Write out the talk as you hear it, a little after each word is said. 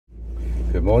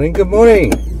Good morning, good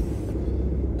morning.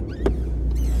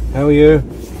 How are you?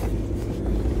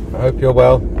 I hope you're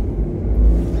well.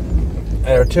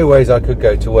 There are two ways I could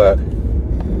go to work.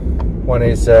 One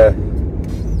is, the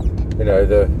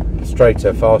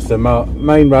straighter, faster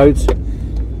main roads,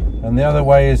 and the other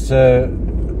way is the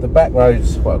back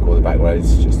roads. What I call the back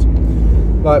roads, just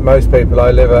like most people.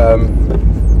 I live at,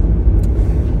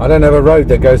 I don't have a road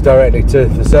that goes directly to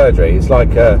the surgery. It's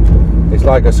like a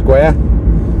square.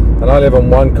 And I live on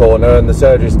one corner and the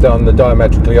surgery's on the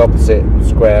diametrically opposite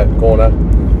square corner.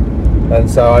 And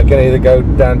so I can either go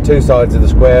down two sides of the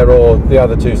square or the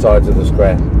other two sides of the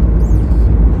square.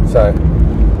 So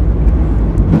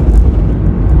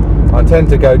I tend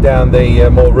to go down the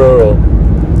more rural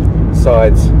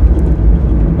sides.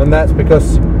 And that's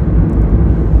because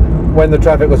when the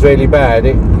traffic was really bad,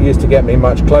 it used to get me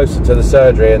much closer to the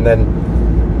surgery, and then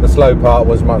the slow part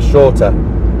was much shorter.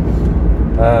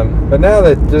 But now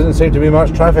there doesn't seem to be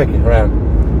much traffic around.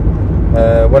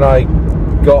 When I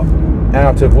got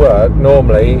out of work,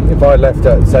 normally if I left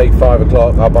at say 5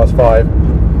 o'clock, 5:30,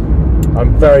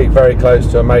 I'm very, very close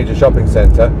to a major shopping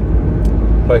centre,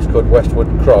 a place called Westwood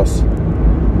Cross,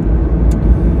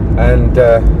 and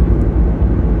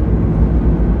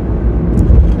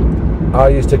I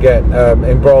used to get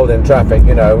embroiled in traffic.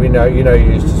 You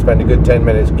used to spend a good 10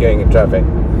 minutes queuing in traffic,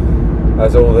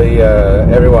 as all the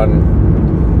everyone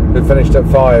who finished at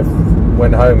 5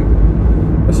 went home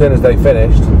as soon as they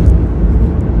finished.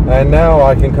 And now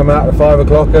I can come out at 5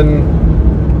 o'clock and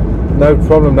no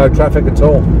problem, no traffic at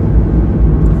all.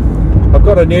 I've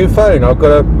got a new phone. I've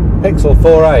got a Pixel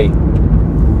 4a,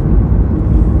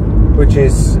 which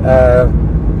is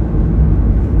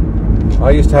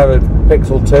I used to have a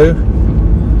Pixel 2.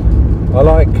 I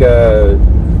like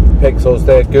Pixels.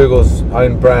 They're Google's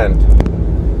own brand,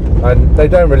 and they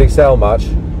don't really sell much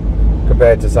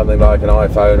compared to something like an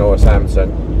iPhone or a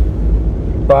Samsung,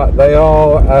 but they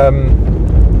are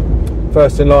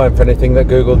first in line for anything that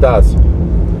Google does,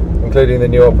 including the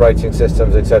new operating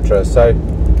systems, etc. So,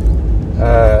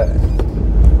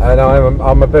 and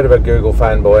I'm a bit of a Google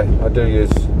fanboy. I do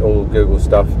use all Google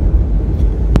stuff.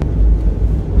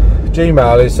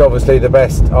 Gmail is obviously the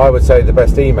best, I would say, the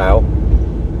best email.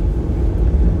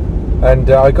 And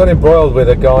I got embroiled with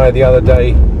a guy the other day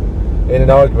in an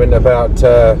argument about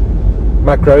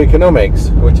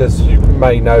macroeconomics, which, as you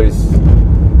may know, is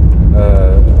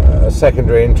a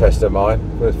secondary interest of mine.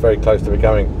 It's very close to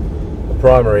becoming a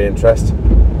primary interest.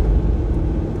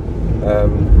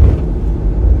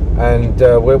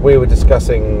 We were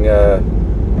discussing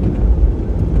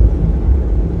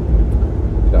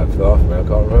don't laugh at me, I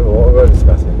can't remember what we were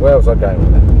discussing. Where was I going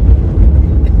with that?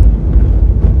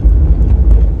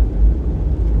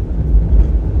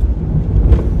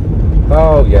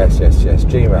 Oh yes,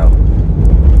 Gmail.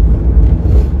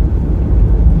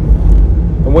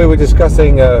 And we were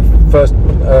discussing first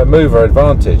mover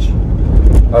advantage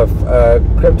of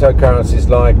cryptocurrencies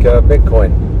like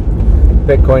Bitcoin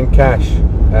Cash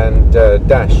and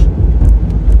Dash.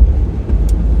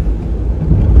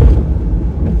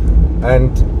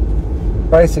 And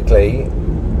basically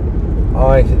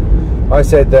I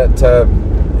said that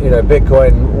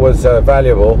Bitcoin was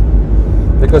valuable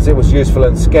because it was useful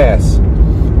and scarce,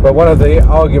 but one of the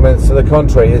arguments to the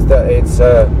contrary is that it's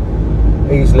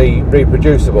easily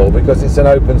reproducible because it's an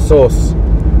open source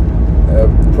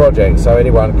project, so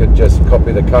anyone could just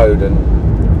copy the code and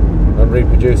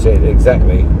reproduce it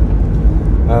exactly.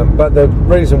 But the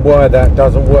reason why that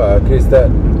doesn't work is that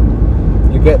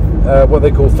you get what they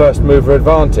call first mover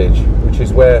advantage, which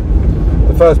is where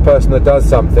the first person that does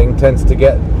something tends to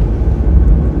get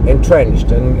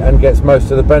entrenched and gets most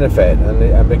of the benefit,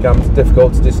 and becomes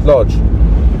difficult to dislodge,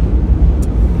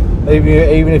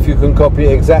 even if you can copy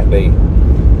it exactly.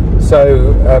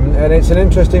 So and it's an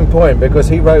interesting point, because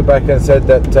he wrote back and said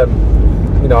that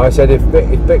I said if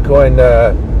Bitcoin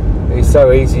is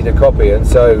so easy to copy and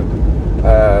so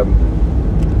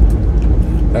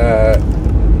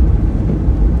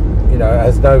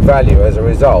has no value as a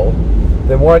result,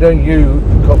 then why don't you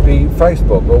copy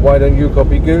Facebook, or why don't you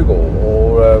copy Google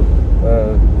or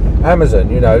Amazon?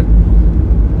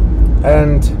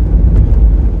 And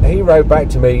he wrote back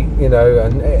to me, and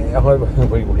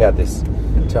we had this.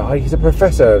 He's a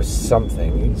professor of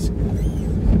something.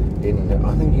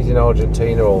 I think he's in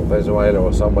Argentina or Venezuela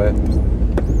or somewhere,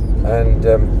 and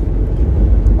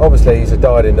obviously he's a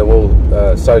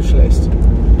dyed-in-the-wool socialist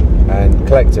and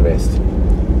collectivist.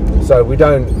 So we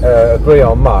don't agree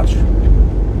on much.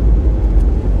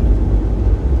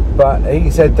 But he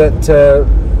said that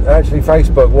actually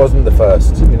Facebook wasn't the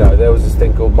first. There was this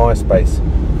thing called MySpace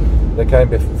that came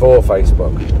before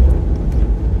Facebook.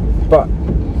 But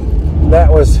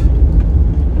that was,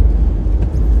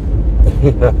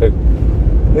 you know,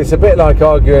 it's a bit like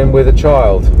arguing with a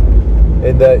child,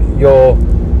 in that you're,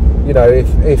 you know, if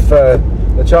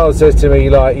the child says to me,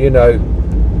 like, you know,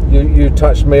 you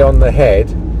touched me on the head,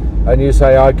 and you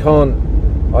say, I can't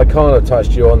have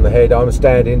touched you on the head, I'm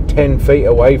standing 10 feet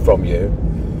away from you,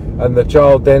 and the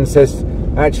child then says,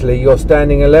 actually you're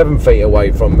standing 11 feet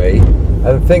away from me,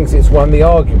 and thinks it's won the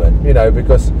argument, you know,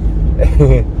 because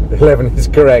 11 is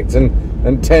correct and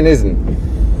 10 isn't.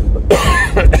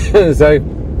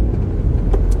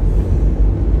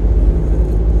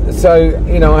 So,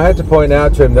 you know, I had to point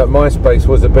out to him that MySpace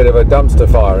was a bit of a dumpster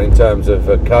fire in terms of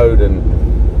code and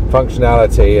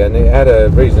functionality, and it had a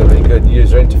reasonably good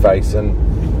user interface and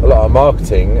a lot of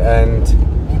marketing, and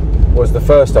was the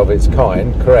first of its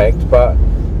kind, correct, but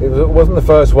it wasn't the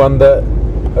first one that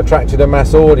attracted a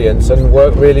mass audience and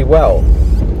worked really well.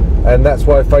 And that's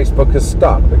why Facebook has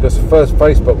stuck, because first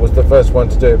Facebook was the first one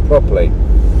to do it properly.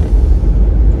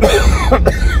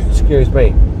 Excuse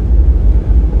me.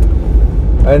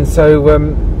 And so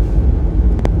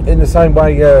in the same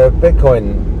way,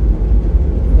 Bitcoin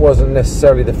wasn't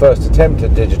necessarily the first attempt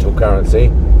at digital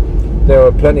currency. There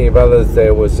were plenty of others.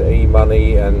 There was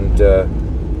e-money and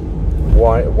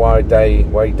Wai Dai,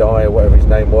 or whatever his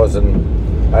name was,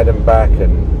 and Adam Back,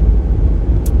 and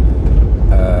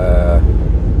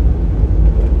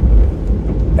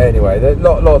anyway,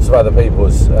 lots of other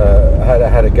people's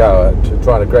had a go at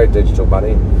trying to create digital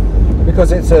money,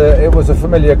 because it was a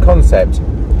familiar concept.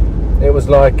 It was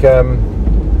like the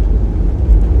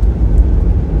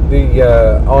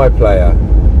iPlayer,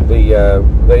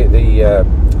 the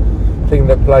thing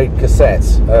that played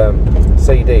cassettes,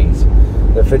 CDs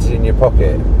that fitted in your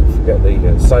pocket. Forget the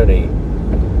Sony.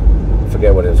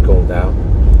 Forget what it was called now.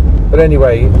 But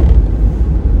anyway,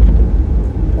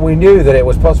 we knew that it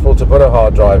was possible to put a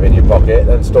hard drive in your pocket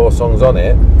and store songs on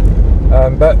it,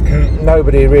 but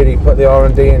nobody really put the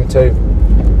R&D into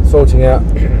sorting out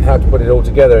how to put it all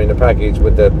together in a package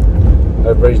with a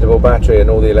reasonable battery and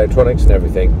all the electronics and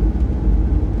everything.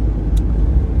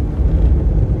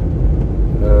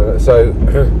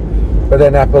 But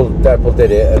then Apple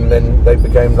did it, and then they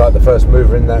became like the first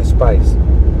mover in that space.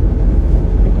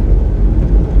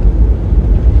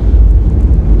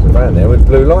 There's a van there with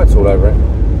blue lights all over it.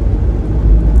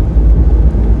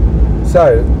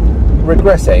 So,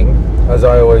 regressing, as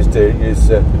I always do, use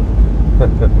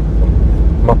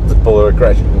multiple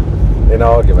regression in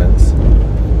arguments.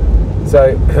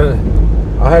 So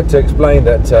I had to explain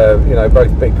that you know,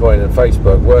 both Bitcoin and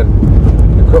Facebook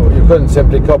you couldn't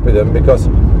simply copy them, because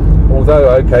although,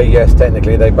 okay, yes,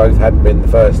 technically they both hadn't been the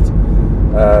first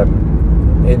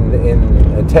in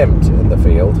attempt in the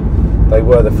field, they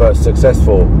were the first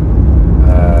successful,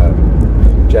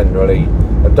 generally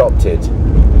adopted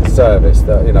service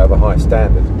that, you know, of a high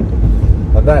standard.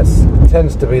 And that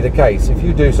tends to be the case. If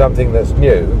you do something that's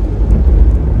new,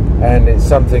 and it's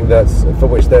something that's for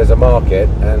which there's a market,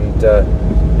 and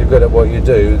you're good at what you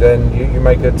do, then you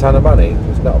make a ton of money.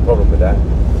 There's not a problem with that.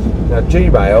 Now,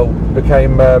 Gmail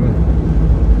became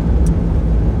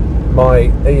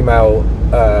my email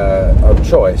of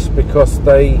choice, because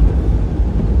they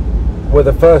were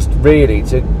the first really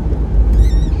to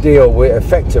deal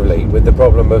effectively with the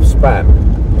problem of spam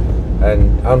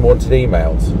and unwanted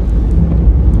emails.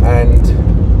 And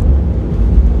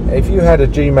if you had a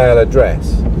Gmail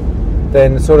address,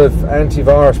 then sort of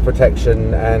antivirus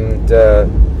protection and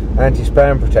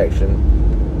anti-spam protection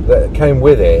that came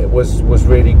with it was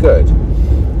really good.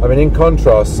 I mean, in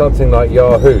contrast, something like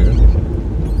Yahoo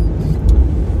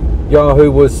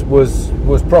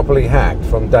was properly hacked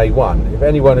from day one. If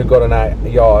anyone who got a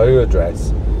Yahoo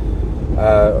address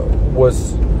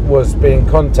was being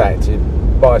contacted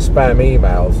by spam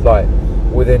emails, like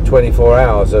within 24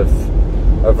 hours of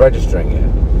registering it.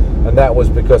 And that was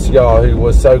because Yahoo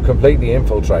was so completely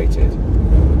infiltrated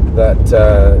that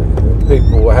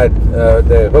people had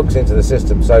their hooks into the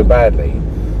system so badly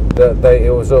that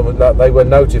it was almost like they were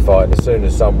notified as soon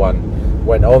as someone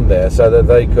went on there, so that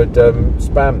they could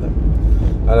spam them.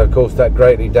 And of course that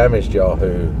greatly damaged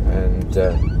Yahoo, and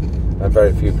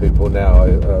very few people now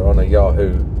are on a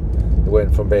Yahoo. It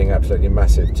went from being absolutely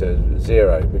massive to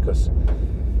zero, because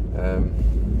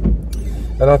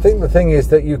and I think the thing is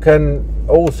that you can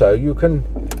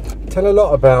tell a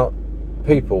lot about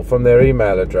people from their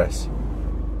email address,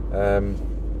 and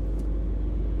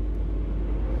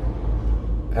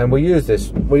we use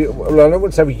this. Well, I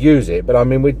wouldn't say we use it, but I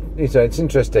mean, it's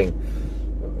interesting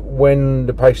when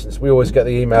the patients. We always get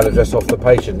the email address off the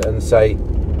patient and say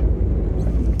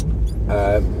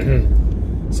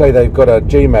they've got a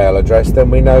Gmail address, then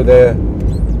we know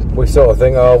we sort of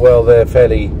think, oh well, they're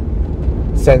fairly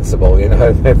sensible. You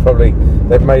know,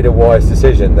 they've made a wise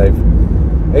decision. They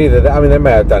may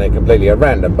have done it completely at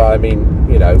random, but I mean,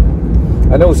 you know,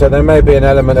 and also there may be an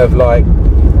element of like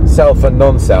self and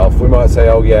non-self. We might say,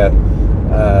 oh yeah,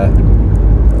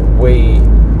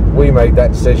 we made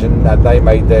that decision and they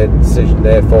made their decision,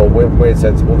 therefore we're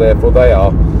sensible, therefore they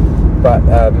are. But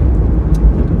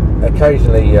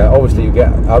occasionally, obviously, you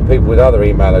get people with other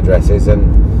email addresses,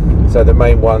 and so the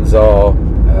main ones are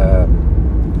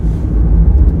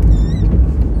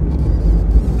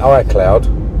iCloud,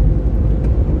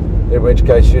 in which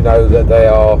case you know that they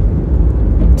are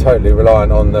totally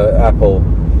reliant on the Apple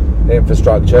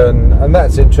infrastructure, and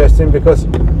that's interesting, because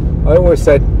I always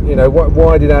said, you know,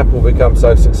 why did Apple become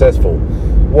so successful?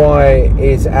 Why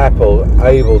is Apple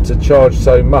able to charge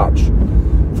so much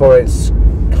for its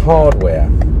hardware?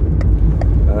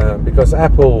 Because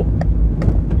Apple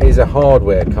is a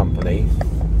hardware company,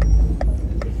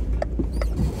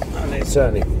 and it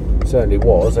certainly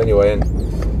was anyway, and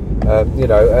you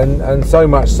know, and so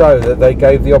much so that they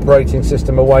gave the operating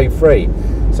system away free.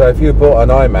 So if you bought an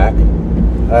iMac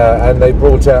and they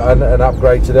brought out an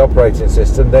upgrade to the operating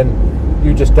system, then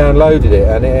you just downloaded it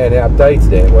and it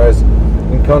updated it. Whereas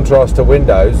in contrast to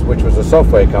Windows, which was a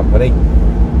software company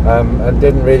and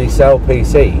didn't really sell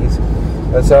PCs,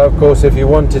 and so of course if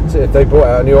if they brought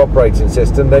out a new operating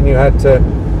system, then you had to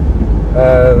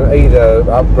either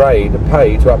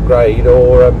pay to upgrade,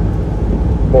 or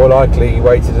more likely you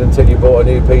waited until you bought a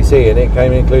new PC and it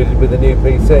came included with the new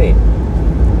PC.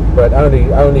 But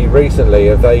only recently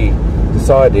have they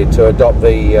decided to adopt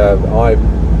the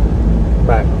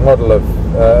iMac model of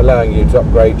allowing you to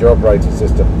upgrade your operating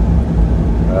system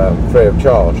free of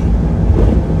charge.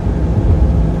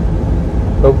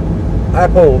 But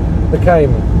Apple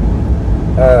became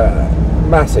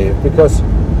massive because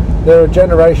there are a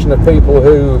generation of people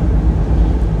who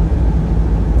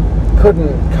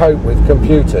couldn't cope with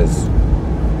computers.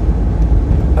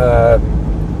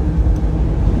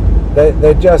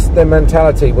 Their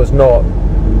mentality was not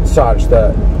such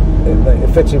that it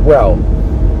fitted well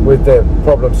with their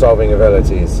problem-solving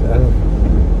abilities, and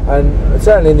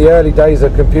certainly in the early days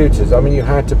of computers, I mean, you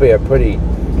had to be a pretty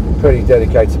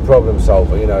dedicated problem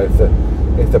solver. You know,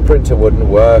 if the printer wouldn't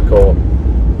work, or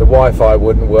the Wi-Fi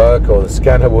wouldn't work, or the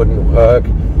scanner wouldn't work,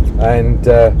 and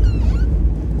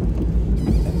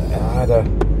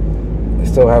I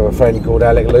still have a friend called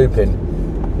Alec Lupin,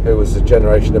 who was a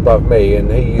generation above me, and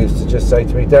he used to just say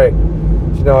to me, Derek,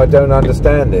 you know, I don't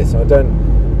understand this.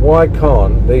 Why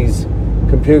can't these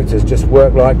computers just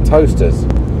work like toasters?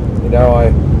 You know,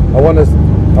 I want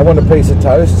a piece of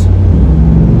toast,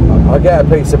 I get a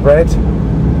piece of bread. It's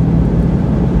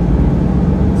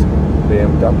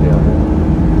BMW on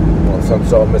it, or some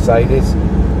sort of Mercedes.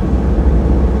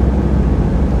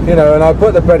 You know, and I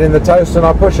put the bread in the toast and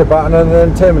I push a button, and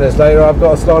then 2 minutes later I've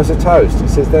got a slice of toast. He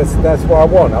says that's what I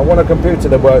want. I want a computer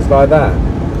that works like that.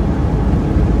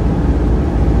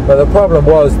 But the problem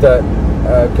was that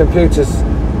computers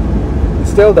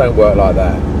still don't work like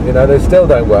that. You know, they still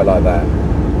don't work like that.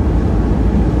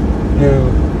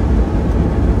 You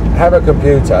have a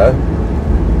computer,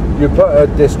 you put a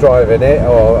disk drive in it,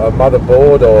 or a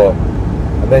motherboard,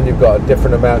 and then you've got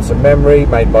different amounts of memory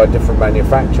made by different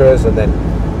manufacturers, and then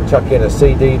chuck in a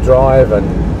CD drive and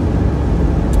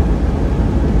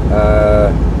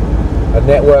a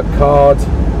network card,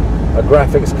 a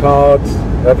graphics card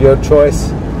of your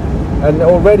choice, and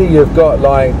already you've got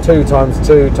like 2 times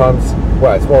 2 times,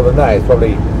 well, it's more than that, it's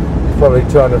probably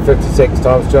 256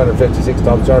 times 256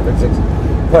 times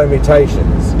 256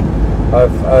 permutations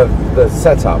of the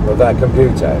setup of that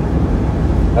computer,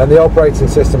 and the operating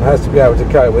system has to be able to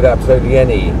cope with absolutely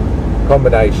any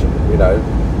combination, you know,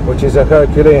 which is a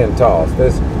Herculean task.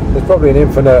 There's probably an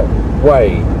infinite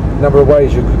number of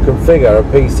ways you could configure a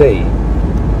PC,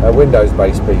 a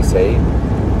Windows-based PC,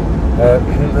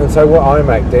 and so what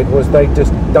iMac did was they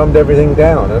just dumbed everything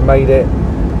down and made it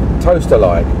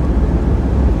toaster-like.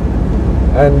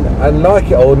 And like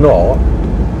it or not,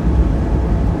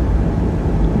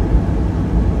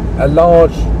 a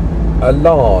large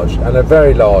and a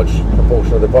very large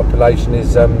proportion of the population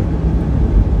is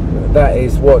that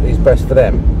is what is best for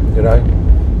them. You know,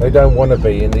 they don't want to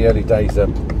be in the early days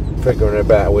of figuring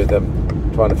about with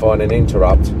them, trying to find an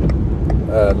interrupt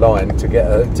line to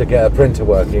get a printer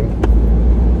working.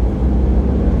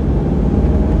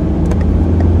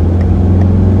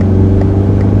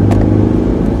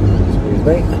 Excuse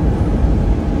me.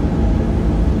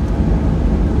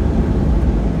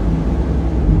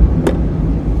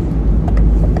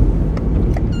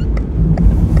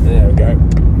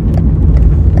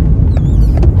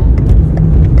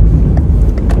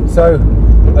 So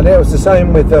a little it's the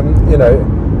same with you know,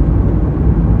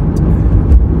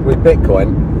 with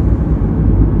Bitcoin.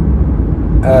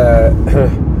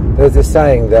 There's this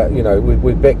saying that, you know,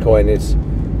 with Bitcoin, it's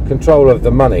control of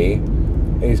the money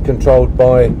is controlled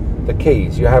by the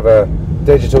keys. You have a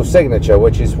digital signature,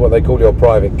 which is what they call your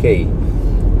private key,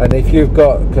 and if you've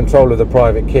got control of the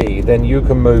private key, then you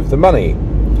can move the money.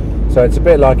 So it's a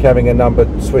bit like having a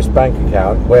numbered Swiss bank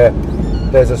account where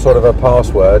there's a sort of a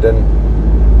password, and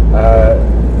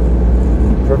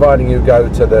providing you go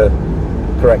to the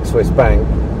correct Swiss bank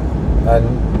and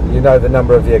you know the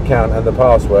number of the account and the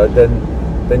password,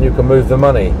 then you can move the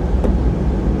money.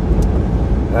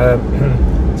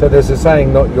 So there's a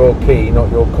saying, not your key,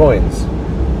 not your coins.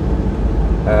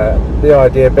 The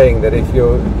idea being that if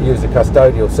you use a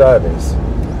custodial service,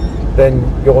 then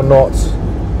you're not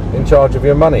in charge of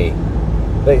your money.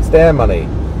 It's their money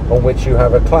on which you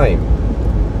have a claim,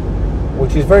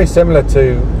 which is very similar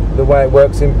to the way it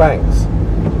works in banks.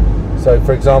 So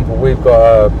for example, we've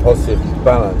got a positive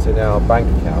balance in our bank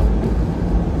account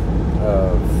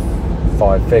of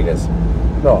 5 figures,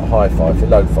 not high 5,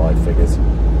 low 5 figures,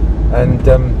 and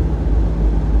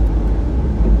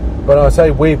but I say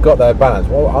we've got that balance.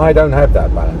 Well, I don't have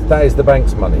that balance. That is the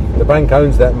bank's money. The bank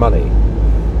owns that money.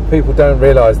 People don't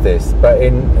realise this, but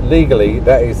legally,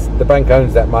 that is, the bank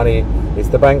owns that money. It's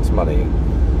the bank's money.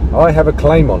 I have a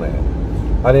claim on it,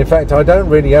 and in fact, I don't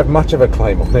really have much of a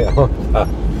claim on it either,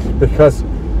 because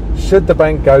should the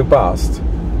bank go bust,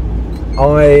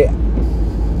 I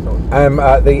am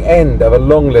at the end of a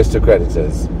long list of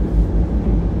creditors.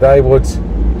 They would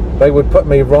put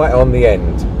me right on the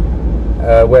end.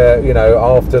 Where, you know,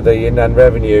 after the Inland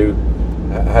Revenue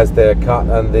has their cut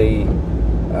and the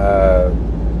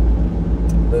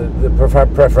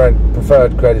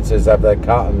preferred creditors have their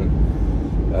cut, and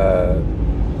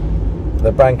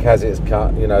the bank has its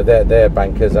cut, you know, their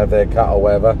bankers have their cut or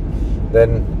whatever,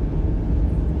 then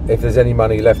if there's any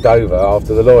money left over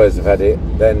after the lawyers have had it,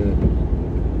 then,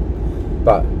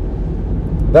 but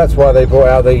that's why they brought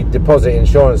out the deposit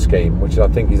insurance scheme, which I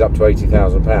think is up to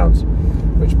 £80,000.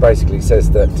 Which basically says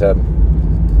that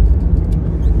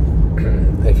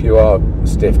if you are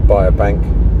stiffed by a bank,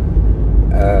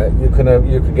 you can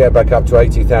get back up to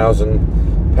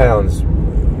 £80,000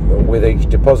 with each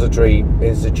depository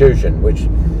institution, which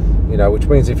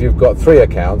means if you've got 3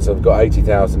 accounts that have got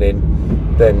 80,000 in,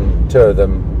 then 2 of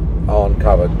them aren't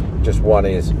covered, just 1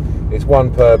 is. It's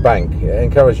 1 per bank. It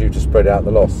encourages you to spread out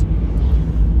the loss,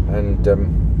 and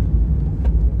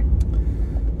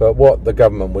but what the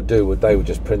government would do, they would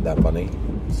just print that money,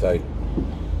 so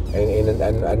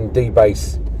and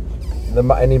debase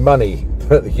any money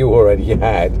that you already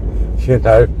had, you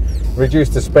know, reduce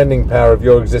the spending power of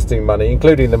your existing money,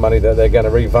 including the money that they're going to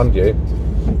refund you,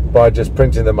 by just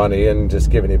printing the money and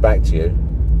just giving it back to you.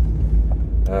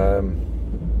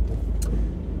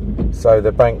 So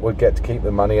the bank would get to keep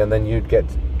the money, and then you'd get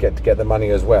to get the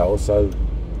money as well. So,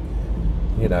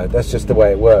 you know, that's just the way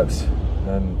it works.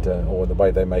 And or the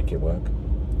way they make it work.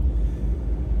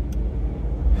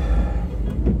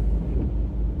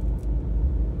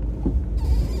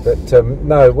 But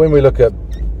no, when we look at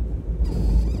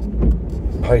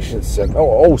patience, and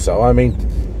also, I mean,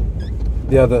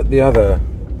 the other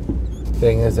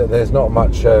thing is that there's not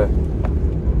much hope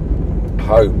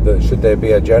that should there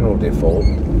be a general default.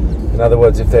 In other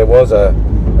words, if there was a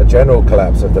general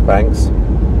collapse of the banks,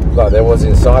 like there was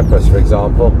in Cyprus, for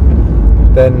example,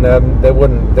 then there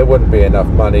wouldn't be enough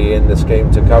money in the scheme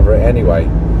to cover it anyway.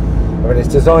 I mean, it's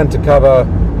designed to cover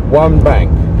 1 bank,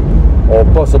 or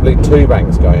possibly 2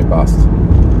 banks going bust.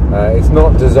 It's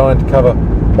not designed to cover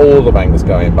all the banks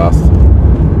going bust.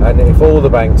 And if all the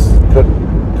banks couldn't,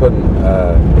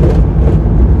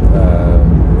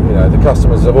 you know, the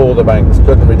customers of all the banks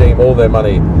couldn't redeem all their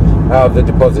money out of the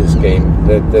deposit scheme,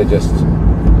 there just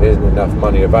isn't enough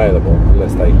money available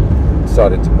unless they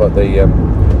decided to put the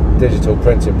digital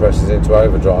printing presses into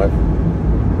overdrive.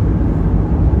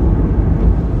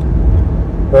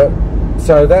 But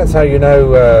so that's how you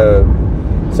know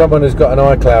someone who's got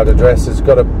an iCloud address has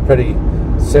got a pretty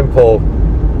simple,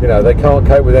 you know, they can't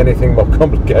cope with anything more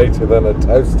complicated than a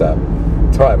toaster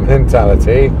type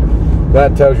mentality.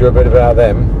 That tells you a bit about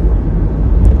them.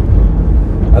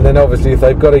 And then obviously if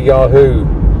they've got a Yahoo,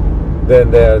 then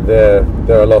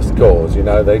they're a lost cause, you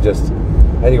know. They just,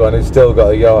 anyone who's still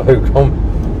got a Yahoo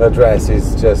address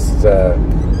is just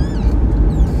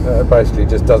basically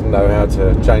just doesn't know how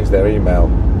to change their email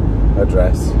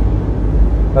address.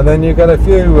 And then you've got a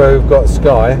few who've got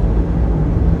Sky,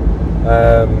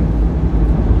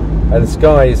 and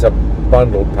Sky is a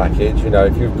bundled package. You know,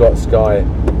 if you've got Sky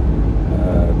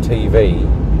TV,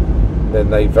 then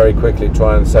they very quickly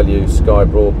try and sell you Sky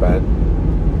broadband.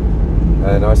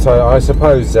 And I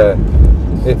suppose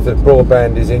if the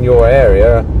broadband is in your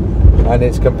area and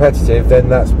it's competitive, then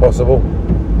that's possible.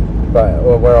 But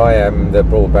where I am, the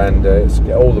broadband,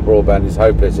 all the broadband is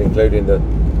hopeless, including the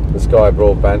Sky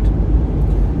broadband,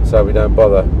 so we don't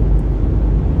bother.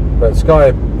 But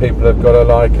Sky people have got a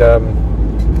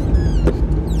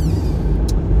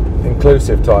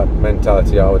inclusive type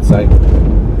mentality, I would say.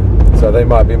 So they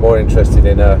might be more interested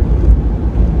in a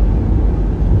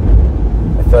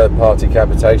third-party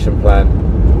capitation plan.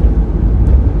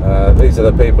 These are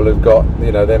the people who've got,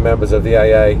 they're members of the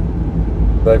AA.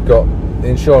 They've got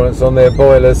insurance on their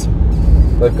boilers.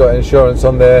 They've got insurance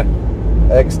on their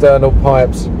external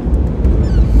pipes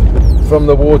from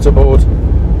the water board.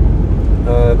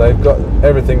 They've got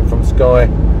everything from Sky,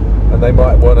 and they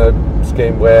might want a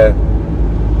scheme where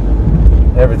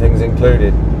everything's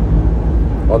included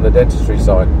on the dentistry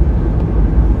side.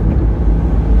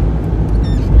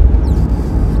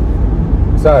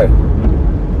 So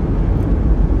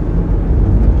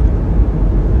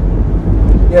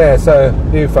yeah, so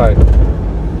new phone.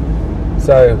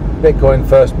 So Bitcoin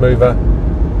first mover.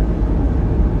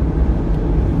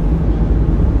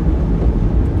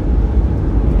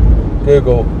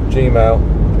 Google Gmail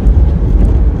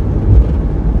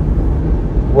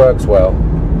works well.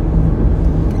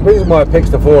 The reason why I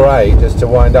picked the 4A, just to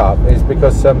wind up, is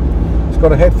because it's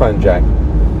got a headphone jack.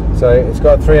 So it's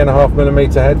got a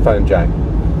 3.5mm headphone jack.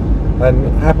 And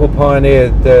Apple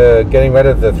pioneered getting rid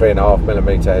of the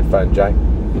 3.5mm headphone jack.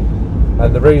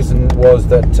 And the reason was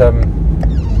that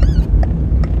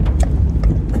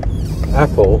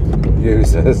Apple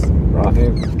users, right,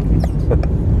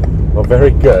 are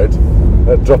very good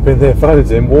at dropping their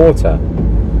phones in water.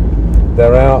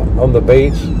 They're out on the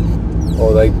beach,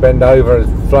 or they bend over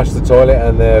and flush the toilet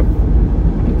and their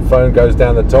phone goes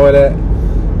down the toilet,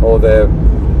 or they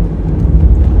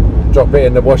drop it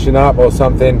in the washing up or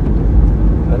something.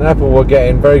 And Apple were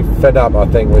getting very fed up, I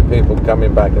think, with people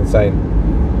coming back and saying,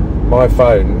 my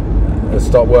phone has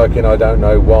stopped working, I don't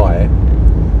know why.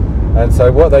 And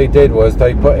so what they did was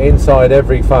they put inside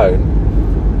every phone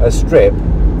a strip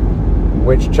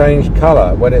which changed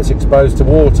colour when it's exposed to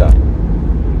water.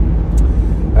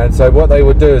 And so what they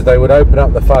would do is they would open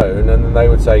up the phone and then they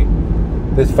would say,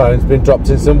 this phone's been dropped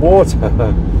in some water.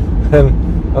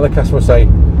 and the customer would say,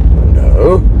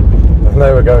 no. And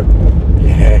they would go,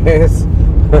 yes.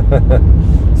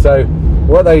 So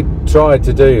what they tried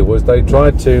to do was they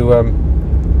tried to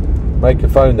make a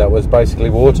phone that was basically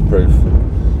waterproof.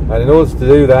 And in order to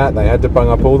do that, they had to bung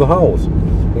up all the holes,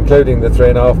 including the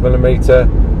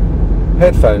 3.5mm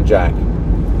headphone jack.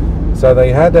 So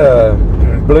they had a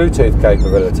Bluetooth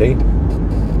capability,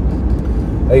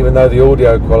 even though the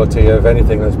audio quality of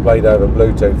anything that's played over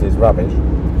Bluetooth is rubbish.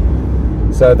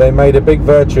 So they made a big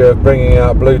virtue of bringing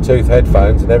out Bluetooth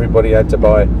headphones, and everybody had to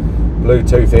buy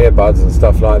Bluetooth earbuds and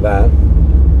stuff like that.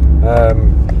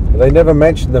 They never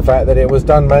mentioned the fact that it was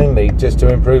done mainly just to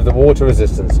improve the water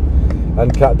resistance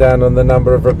and cut down on the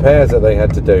number of repairs that they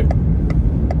had to do.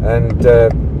 And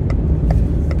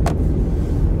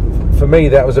for me,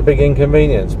 that was a big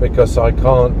inconvenience, because I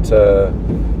can't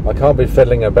be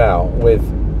fiddling about with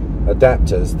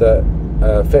adapters that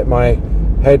fit my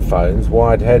headphones,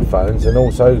 wired headphones, and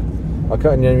also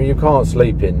you can't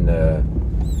sleep in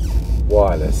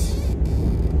wireless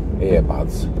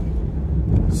earbuds.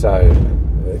 So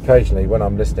occasionally when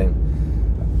I'm listening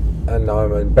and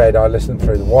I'm in bed, I listen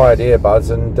through the wired earbuds,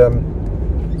 and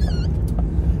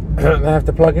I have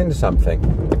to plug into something.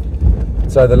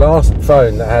 So the last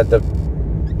phone that had the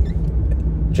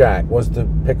jack was the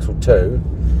Pixel 2.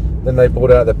 Then they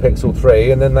brought out the Pixel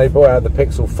 3, and then they brought out the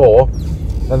Pixel 4,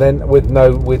 and then with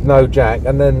no jack,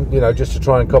 and then just to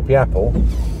try and copy Apple.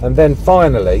 And then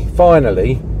finally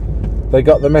they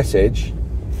got the message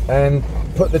and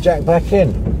put the jack back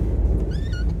in.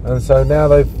 And so now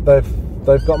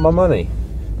they've got my money,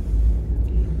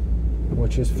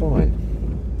 which is fine.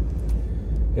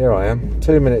 Here I am,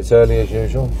 2 minutes early as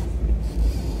usual.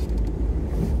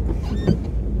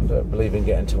 I don't believe in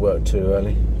getting to work too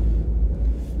early.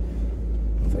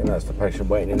 I think that's the patient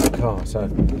waiting in the car, so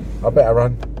I better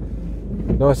run.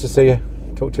 Nice to see you.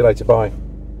 Talk to you later. Bye.